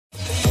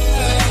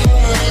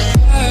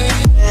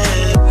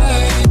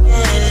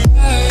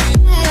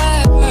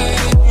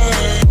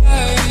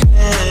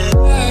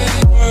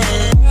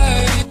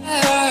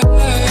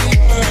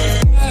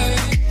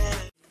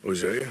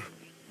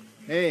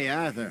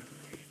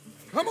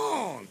Come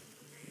on!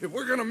 If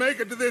we're gonna make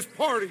it to this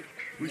party,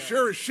 we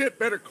sure as shit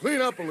better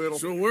clean up a little.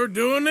 So we're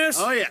doing this?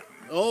 Oh, yeah.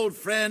 Old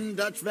friend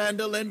Dutch Van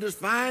der Linde's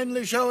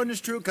finally showing his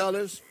true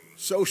colors.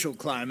 Social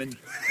climbing.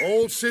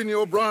 Old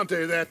Senor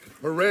Bronte, that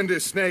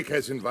horrendous snake,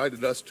 has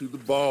invited us to the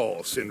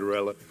ball,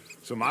 Cinderella.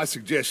 So my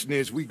suggestion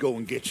is we go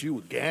and get you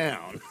a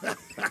gown.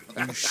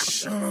 You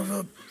son of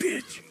a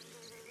bitch.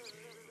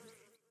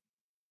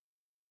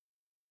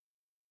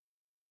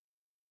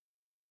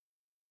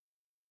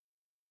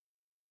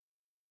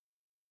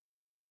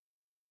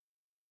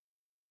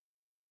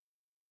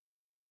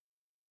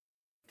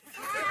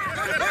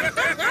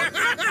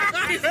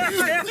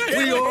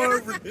 We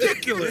are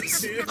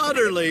ridiculous.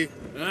 Utterly.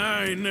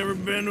 I ain't never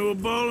been to a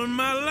ball in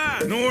my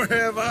life. Nor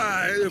have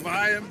I, if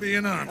I am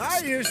being honest. I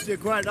used to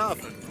quite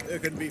often. There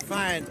can be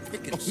fine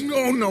pickings.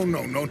 No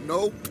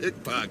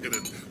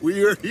pickpocketing.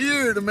 We are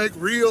here to make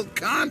real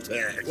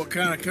contact. What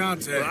kind of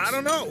contact? Well, I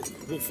don't know.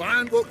 We'll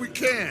find what we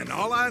can.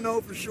 All I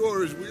know for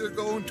sure is we are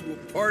going to a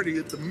party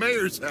at the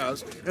mayor's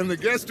house, and the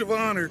guest of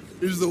honor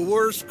is the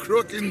worst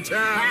crook in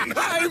town.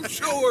 I'm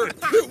sure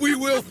that we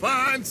will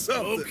find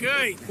something.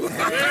 Okay.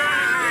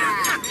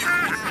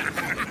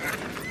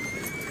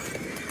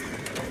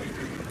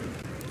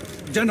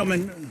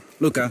 Gentlemen,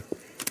 Luca,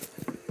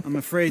 I'm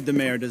afraid the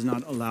mayor does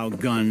not allow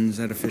guns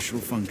at official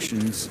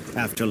functions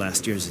after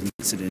last year's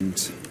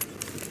incident.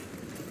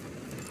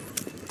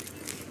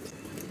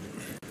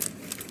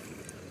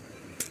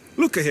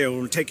 Luca here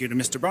will take you to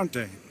Mr.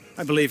 Bronte.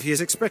 I believe he is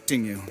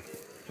expecting you.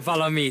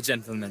 Follow me,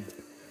 gentlemen.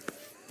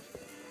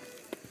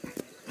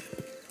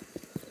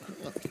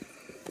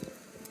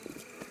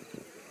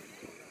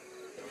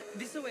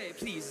 This way,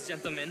 please,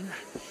 gentlemen.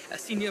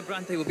 Senior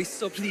Bronte will be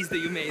so pleased that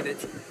you made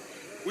it.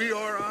 We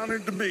are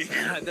honored to be.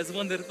 That's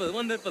wonderful,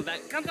 wonderful.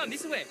 Come,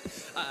 this way.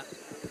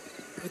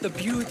 What a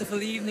beautiful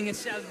evening it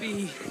shall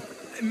be.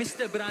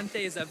 Mr.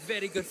 Bronte is a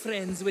very good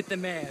friends with the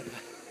mayor.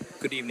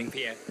 Good evening,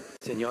 Pierre.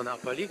 Senor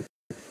Napoli?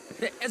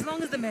 As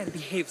long as the mayor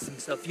behaves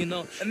himself, you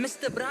know.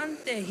 Mr.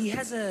 Bronte, he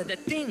has that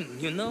thing,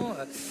 you know,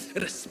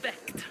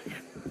 respect.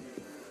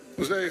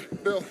 Jose,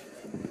 Bill,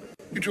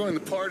 you join the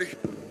party.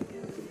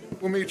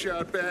 We'll meet you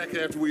out back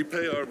after we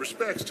pay our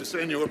respects to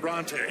Senor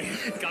Bronte.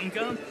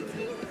 Come.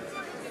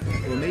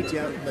 We'll meet you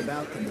out in the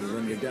balcony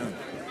when you're done.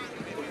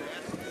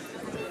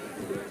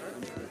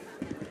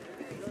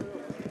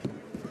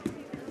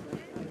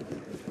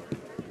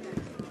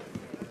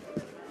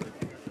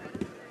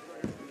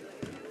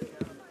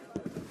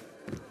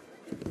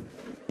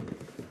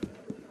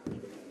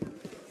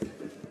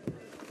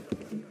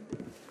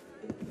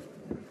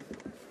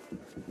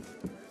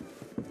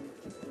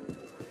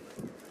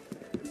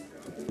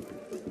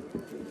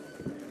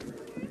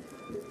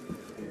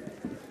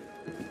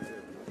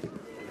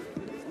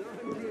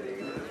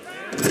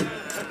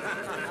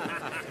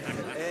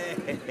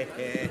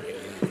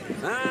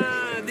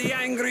 The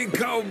angry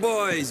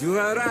cowboys, you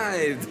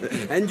arrived.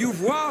 And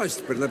you've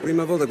washed per la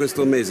prima volta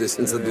questo mese,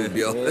 senza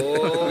dubbio.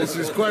 Oh, this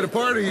is quite a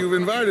party you've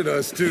invited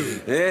us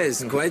to.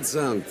 Yes, quite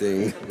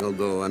something.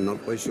 Although I'm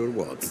not quite sure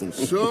what.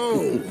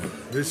 So,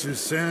 this is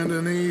Saint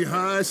Denis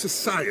High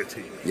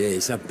Society.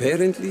 Yes,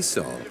 apparently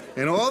so.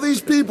 And all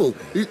these people,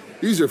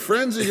 these are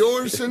friends of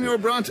yours, Senor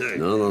Bronte?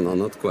 No,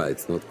 not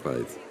quite.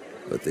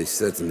 But they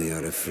certainly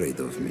are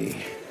afraid of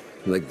me.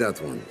 Like that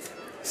one.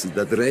 See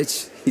that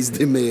wretch? He's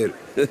the mayor.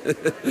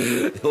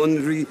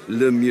 Henri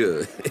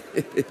Lemieux.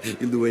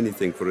 He'll do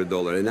anything for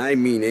 $1, and I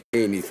mean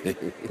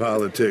anything.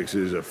 Politics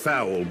is a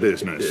foul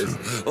business.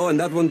 Yes. Oh, and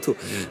that one too.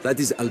 That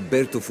is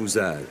Alberto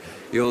Fusar.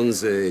 He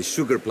owns a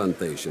sugar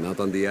plantation out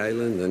on the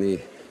island, and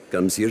he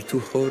comes here to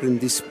whore and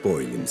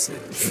despoil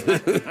himself.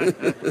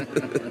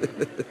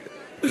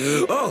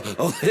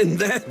 Oh, and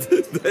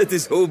that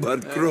is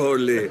Hobart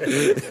Crawley,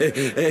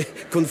 a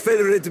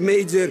Confederate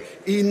major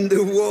in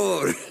the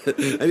war,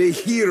 and a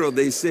hero,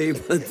 they say,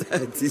 but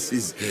that is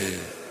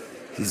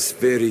his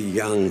very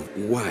young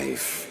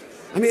wife.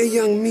 I mean, a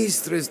young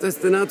mistress, that's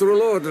the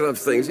natural order of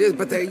things, yes,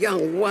 but a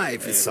young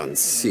wife, it's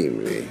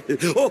unseemly.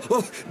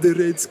 Oh, the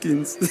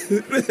Redskins.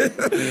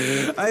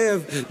 I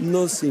have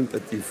no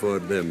sympathy for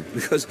them,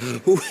 because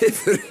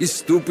whoever is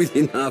stupid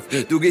enough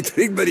to get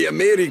tricked by the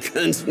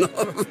Americans, no,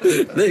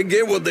 they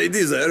get what they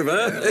deserve,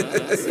 huh?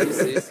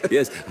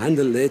 Yes, and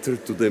a letter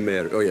to the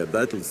mayor. Oh, yeah,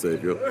 that'll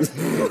save you.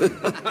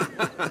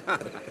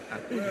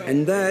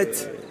 And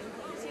that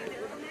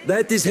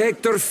is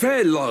Hector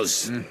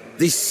Fellows,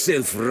 this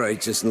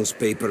self-righteous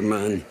newspaper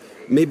man.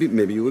 Maybe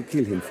you will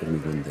kill him for me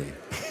one day.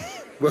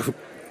 Well,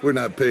 we're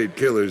not paid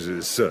killers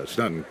as such,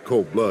 not in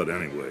cold blood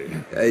anyway.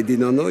 I did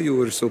not know you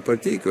were so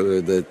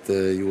particular that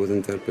you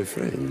wouldn't help a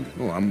friend.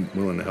 Oh, I'm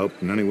willing to help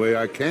in any way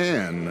I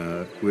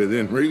can,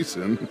 within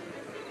reason.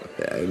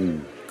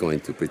 I'm going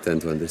to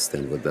pretend to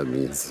understand what that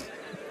means.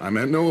 I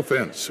meant no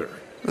offense, sir.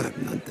 I'm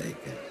none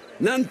taken.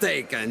 None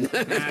taken!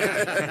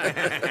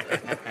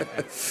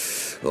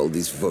 All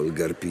these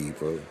vulgar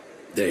people.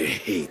 They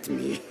hate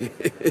me.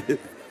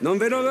 Non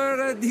vedo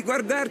l'ora di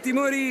guardarti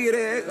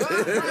morire.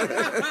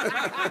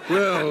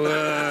 Well,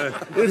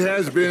 it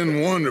has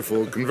been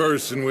wonderful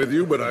conversing with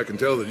you, but I can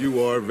tell that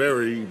you are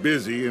very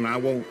busy, and I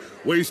won't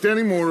waste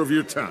any more of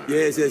your time.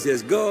 Yes.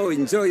 Go,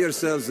 enjoy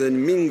yourselves,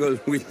 and mingle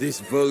with this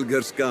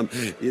vulgar scum.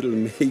 It'll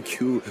make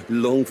you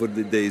long for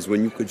the days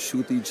when you could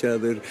shoot each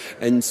other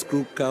and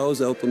screw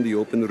cows out on the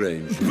open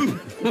range.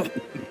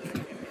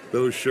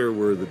 Those sure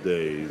were the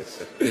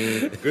days.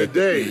 Good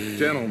day,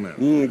 gentlemen.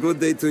 Good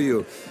day to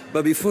you.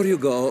 But before you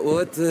go,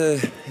 what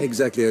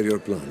exactly are your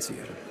plans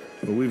here?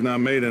 Well, we've not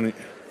made any...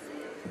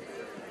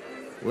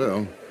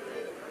 Well,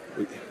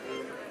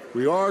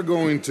 we are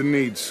going to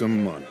need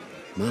some money.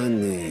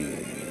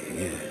 Money,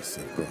 yes,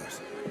 of course.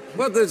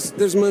 But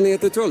there's money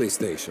at the trolley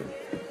station.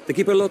 They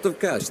keep a lot of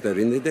cash there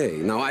in the day.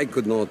 Now, I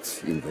could not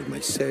involve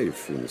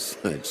myself in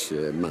such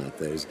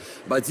matters.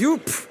 But you,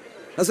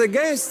 as a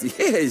guest,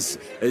 yes,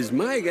 as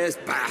my guest,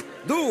 bah,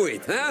 do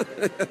it, huh?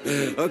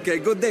 Okay,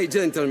 good day,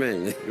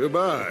 gentlemen.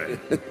 Goodbye.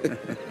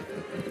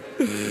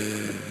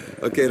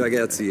 Ok,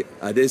 ragazzi,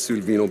 adesso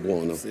il vino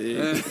buono.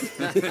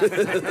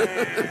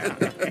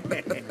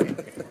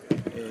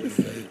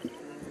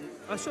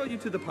 I'll show you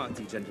to the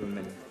party,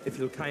 gentlemen, if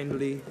you'll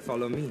kindly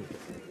follow me.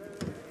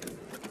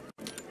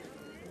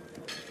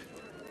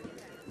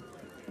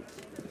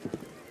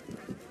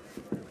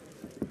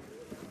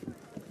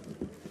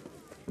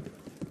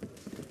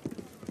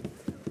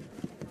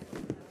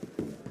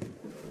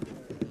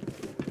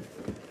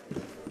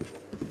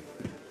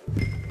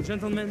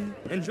 Gentlemen,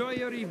 enjoy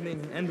your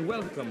evening and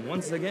welcome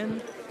once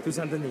again to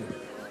Saint-Denis.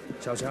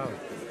 Ciao, ciao.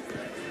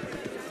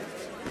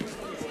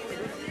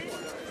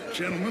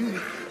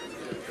 Gentlemen,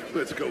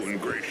 let's go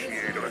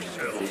ingratiate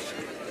ourselves.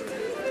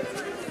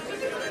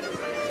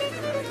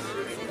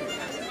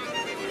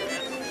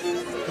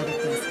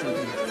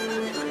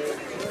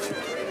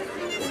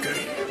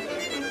 Okay.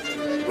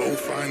 Go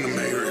find the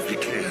mayor if you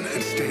can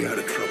and stay out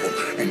of trouble.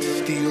 And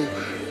steal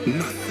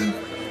nothing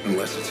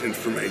unless it's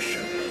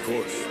information. Of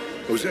course.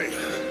 Jose,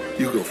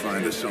 you go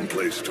find us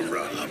someplace to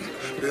rob.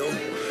 Bill,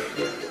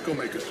 go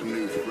make us some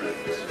new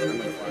friends. I'm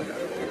gonna find out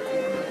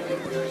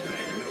what's his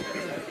name.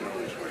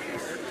 Knows we're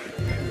here.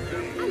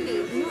 I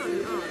mean,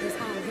 modern art is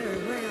all very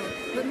well,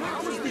 but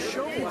how was the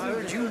show I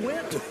heard you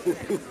went?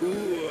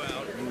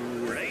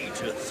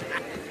 Outrageous.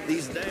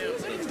 These damn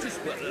things just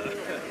what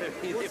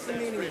what's the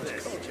meaning of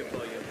this?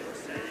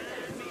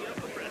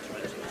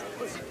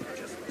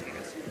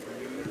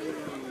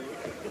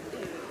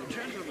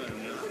 Gentlemen,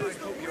 I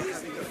hope you're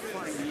having a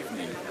fine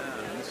evening.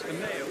 Mr.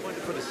 Mayor,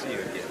 wonderful to see you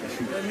again.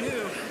 And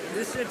you,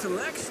 this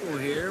intellectual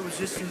here was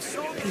just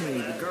insulting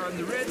me regarding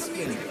the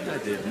Redskins. I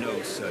did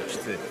no such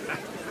thing.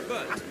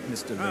 But,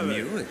 Mr.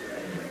 Lemieux,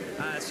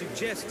 I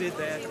suggested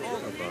that all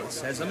of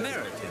us, as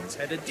Americans,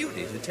 had a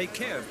duty to take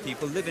care of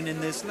people living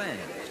in this land.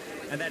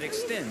 And that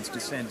extends to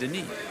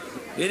Saint-Denis.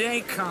 It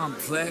ain't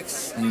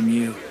complex,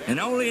 Lemieux. And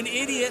only an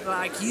idiot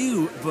like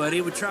you, buddy,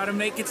 would try to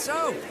make it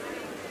so.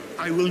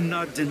 I will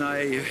not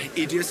deny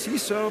idiocy,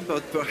 sir,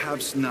 but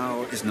perhaps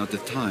now is not the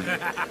time.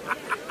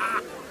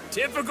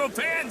 Typical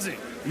pansy.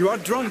 You are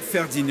drunk,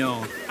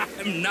 Ferdinand.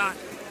 I'm not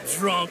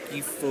drunk,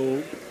 you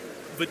fool.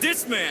 But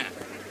this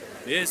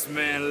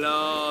man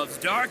loves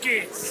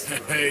darkies.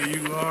 Hey,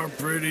 you are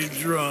pretty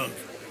drunk.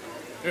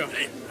 Yeah,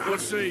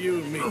 what say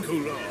you and me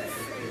cool off?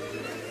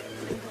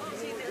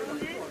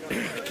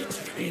 Get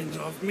your hands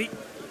off me.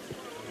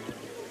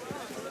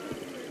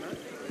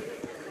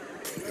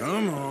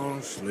 Come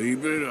on,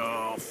 sleep it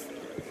off.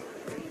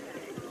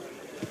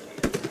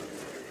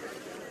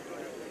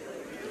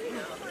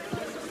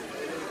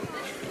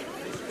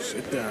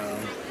 Sit down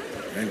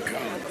and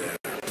calm down.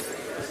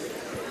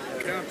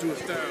 Count to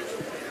 1,000.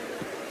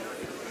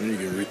 Then you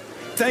can read.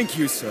 Thank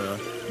you, sir.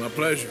 My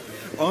pleasure.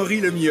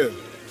 Henri Lemieux.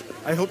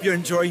 I hope you're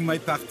enjoying my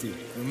party.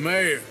 The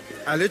mayor.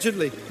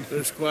 Allegedly.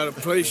 There's quite a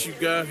place you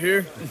got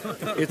here.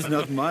 It's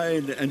not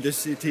mine, and the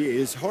city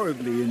is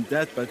horribly in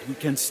debt, but we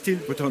can still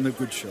put on a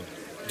good show.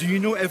 Do you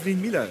know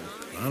Evelyn Miller?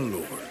 My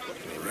lord.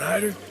 The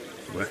writer?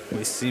 Well,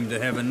 we seem to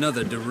have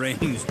another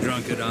deranged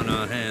drunkard on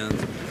our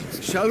hands.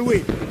 Shall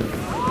we?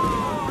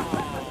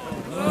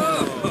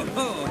 Oh,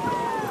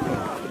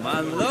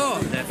 my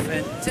lord, they're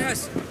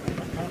fantastic.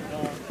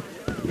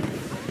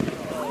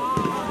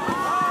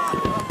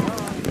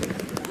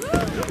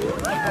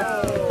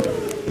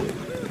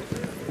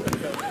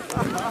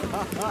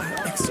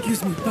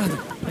 Excuse me, pardon.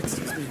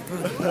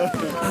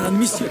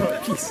 Monsieur,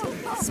 please.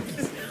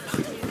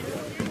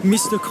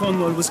 Mr.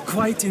 Cornwall was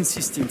quite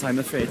insistent, I'm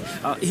afraid.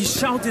 He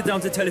shouted down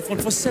the telephone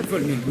for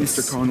several minutes.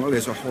 Mr. Cornwall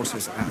is a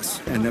horse's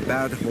ass, and a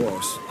bad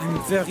horse. I'm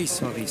very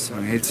sorry, sir.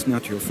 It's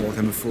not your fault.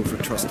 I'm a fool for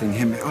trusting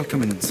him. I'll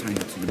come in and sign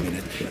it in a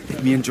minute.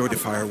 Let me enjoy the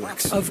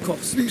fireworks. Of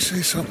course. Did he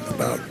say something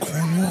about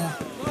Cornwall?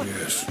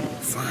 Yes.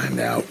 Find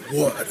out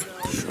what.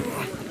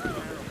 Sure.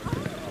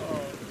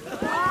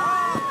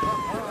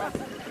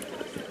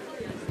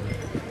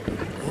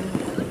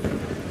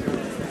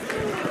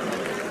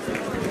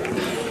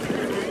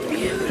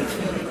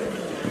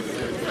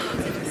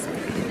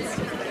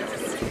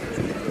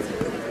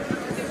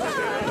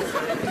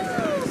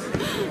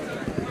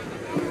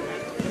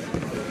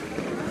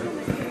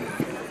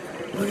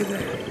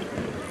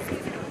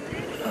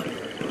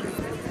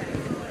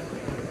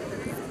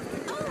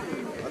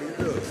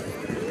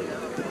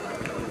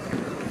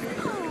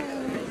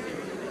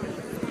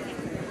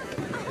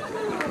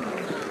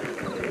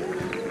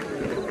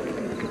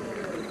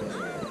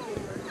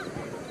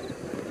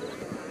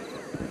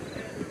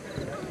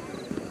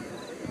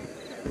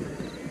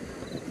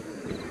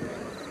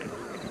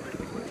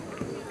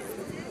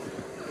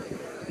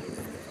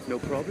 No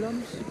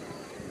problems?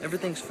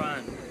 Everything's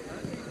fine.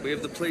 We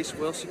have the place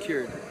well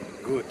secured.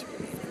 Good.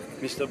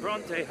 Mr.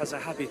 Bronte has a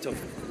habit of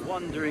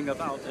wandering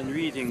about and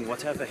reading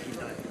whatever he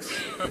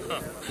likes.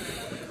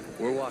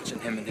 We're watching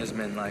him and his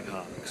men like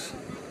hawks.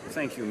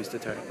 Thank you, Mr.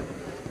 Turk.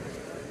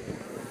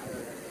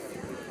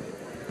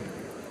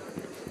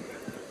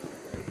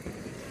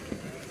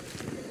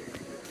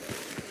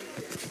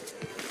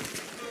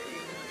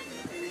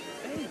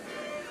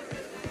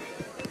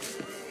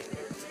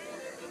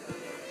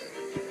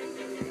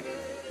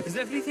 Is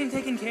everything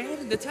taken care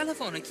of? The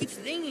telephone, it keeps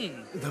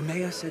ringing. The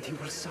mayor said he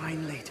will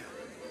sign later.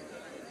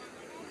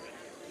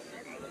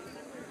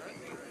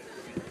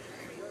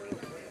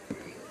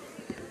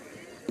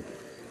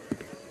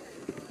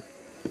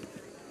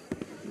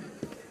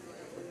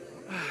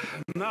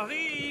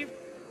 Marie!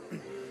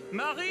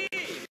 Marie!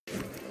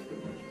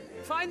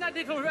 Find that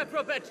little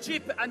reprobate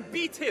Chip and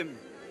beat him.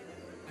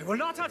 I will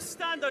not have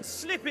standards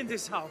slip in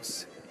this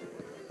house.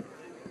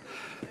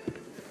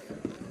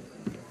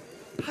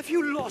 Have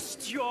you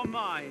lost your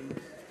mind?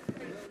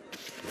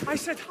 I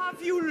said,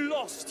 have you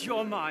lost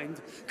your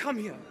mind? Come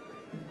here.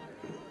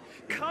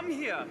 Come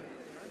here.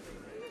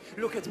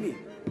 Look at me.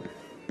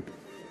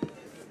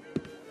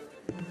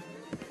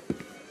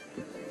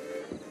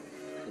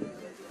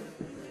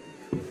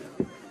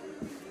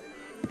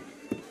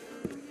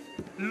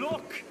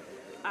 Look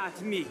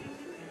at me.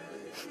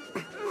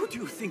 Who do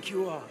you think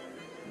you are?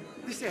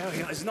 This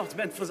area is not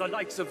meant for the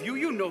likes of you.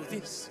 You know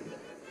this.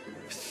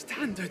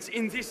 Standards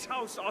in this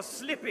house are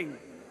slipping.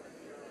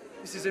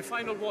 This is a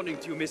final warning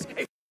to you, miss.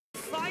 A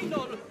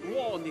final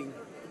warning.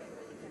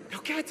 Now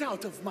get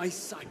out of my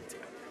sight.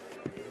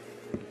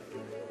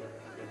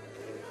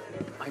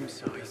 I'm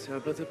sorry, sir,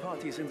 but the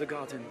party's in the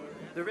garden.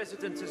 The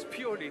residence is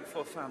purely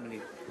for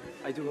family.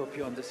 I do hope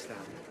you understand.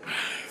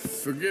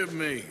 Forgive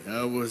me.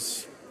 I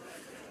was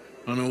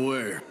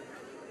unaware.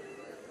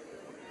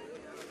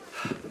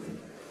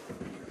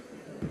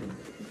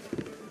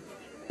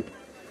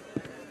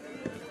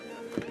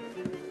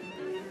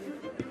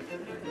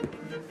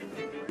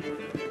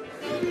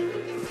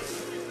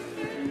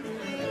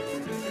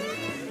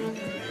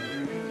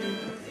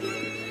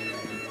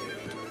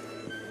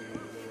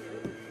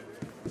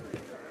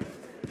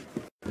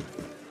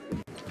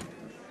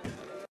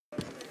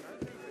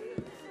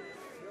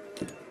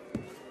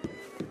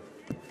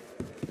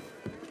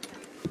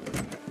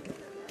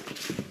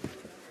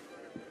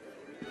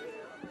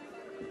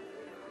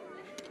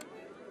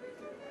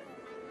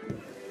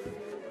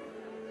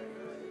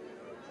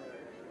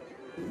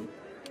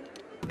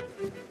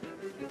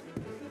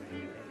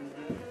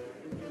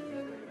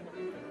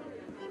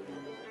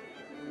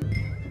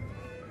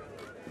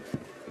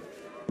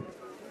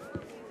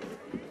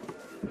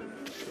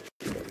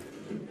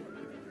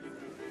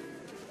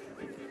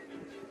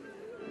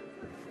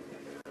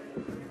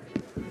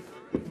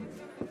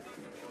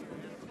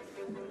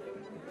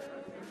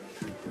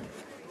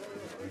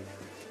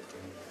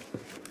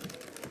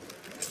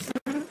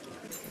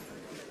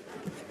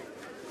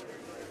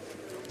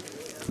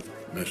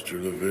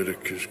 Mr.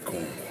 Leviticus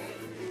Cornwall.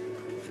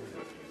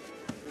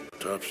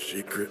 Top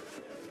secret.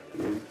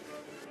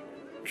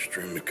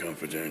 Extremely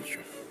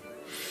confidential.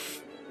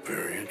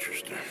 Very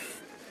interesting.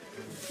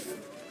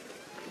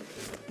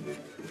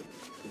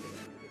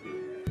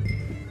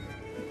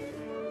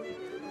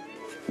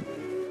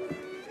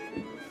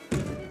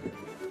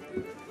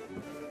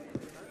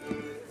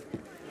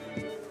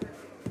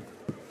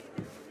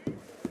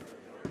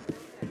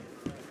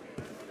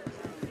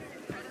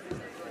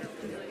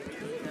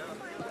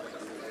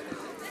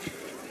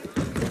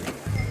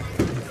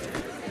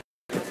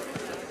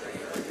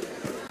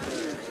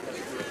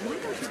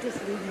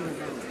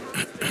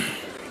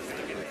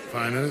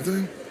 Find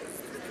anything?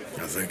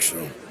 I think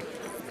so.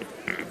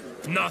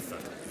 Nothing.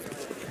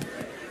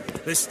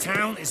 This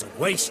town is a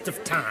waste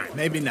of time.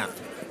 Maybe not.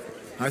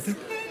 Arthur?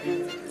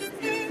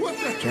 What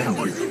the hell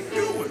are you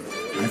doing?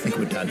 I think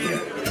we're done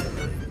here.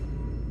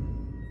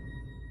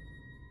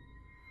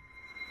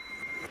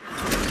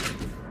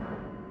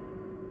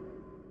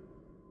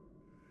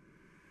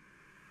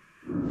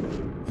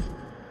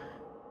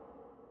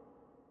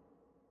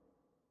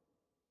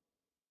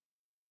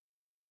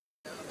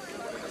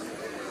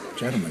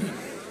 Gentlemen,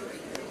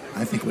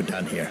 I think we're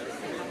done here.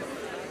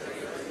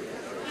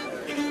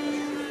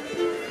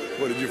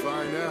 What did you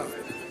find out?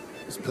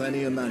 There's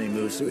plenty of money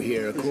moves through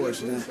here, of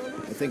course, and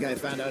I think I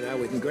found out how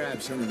we can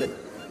grab some of it.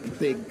 A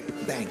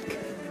big bank.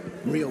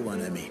 Real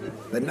one, I mean.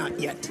 But not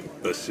yet.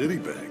 A city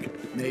bank?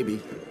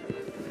 Maybe.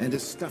 And a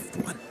stuffed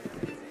one.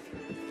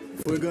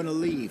 If we're gonna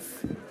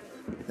leave,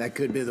 that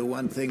could be the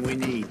one thing we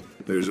need.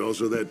 There's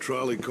also that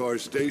trolley car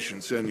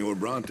station Senor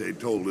Bronte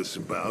told us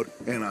about,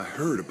 and I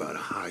heard about a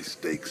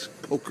high-stakes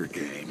poker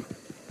game.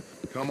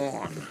 Come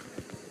on.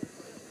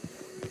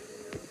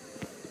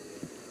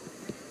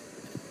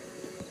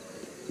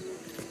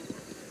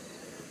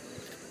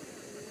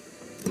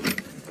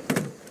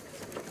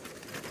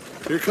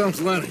 Here comes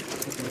Lenny.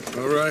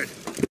 All right.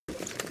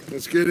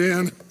 Let's get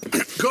in.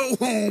 Go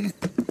home.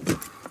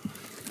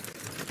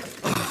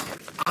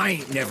 I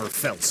ain't never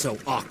felt so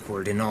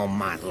awkward in all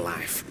my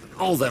life.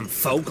 All them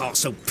folk are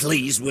so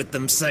pleased with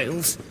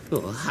themselves.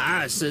 Oh,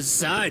 high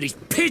society's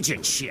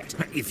pigeon shit.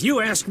 If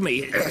you ask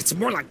me, it's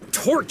more like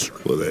torture.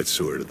 Well, that's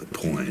sort of the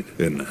point,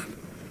 isn't it?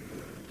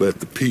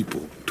 Let the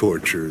people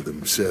torture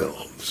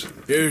themselves.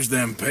 Here's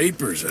them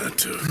papers I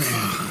took.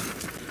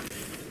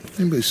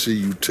 Anybody see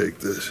you take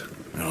this?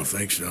 I don't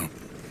think so.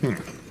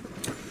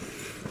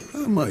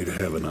 I might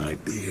have an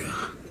idea.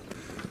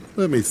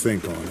 Let me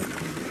think on it.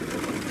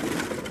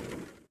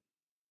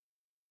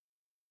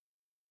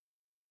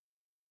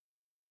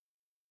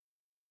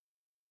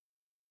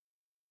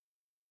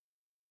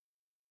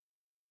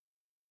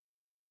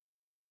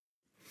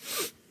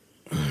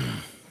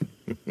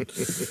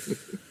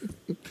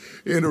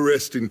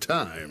 Interesting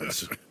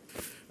times.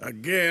 I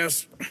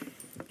guess.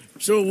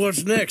 So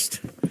what's next?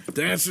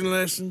 Dancing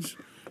lessons?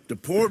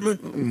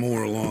 Deportment?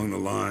 More along the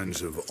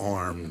lines of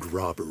armed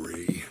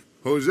robbery.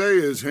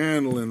 Hosea is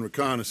handling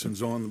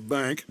reconnaissance on the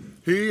bank.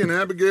 He and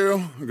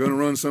Abigail are gonna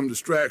run some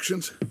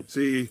distractions,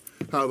 see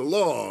how the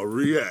law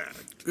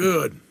react.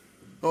 Good.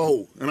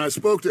 Oh, and I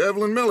spoke to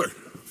Evelyn Miller.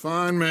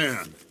 Fine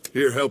man.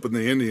 Here helping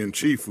the Indian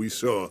chief we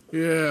saw.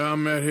 Yeah, I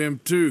met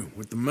him too,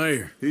 with the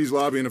mayor. He's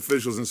lobbying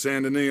officials in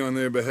Saint Denis on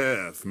their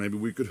behalf. Maybe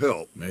we could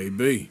help.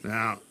 Maybe.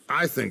 Now,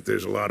 I think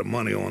there's a lot of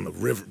money on the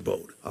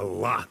riverboat. A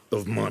lot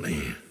of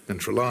money.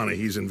 And Trelawney,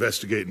 he's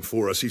investigating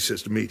for us. He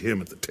says to meet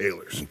him at the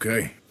Taylor's.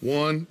 Okay.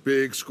 One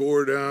big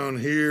score down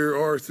here,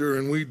 Arthur,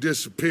 and we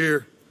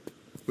disappear.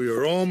 We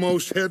are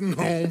almost heading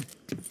home.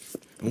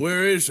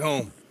 Where is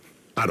home?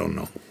 I don't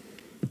know.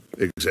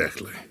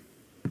 Exactly.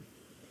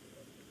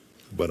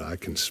 But I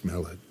can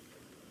smell it.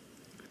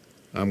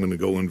 I'm gonna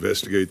go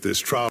investigate this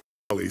trolley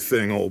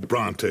thing old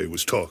Bronte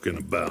was talking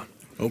about.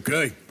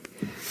 Okay.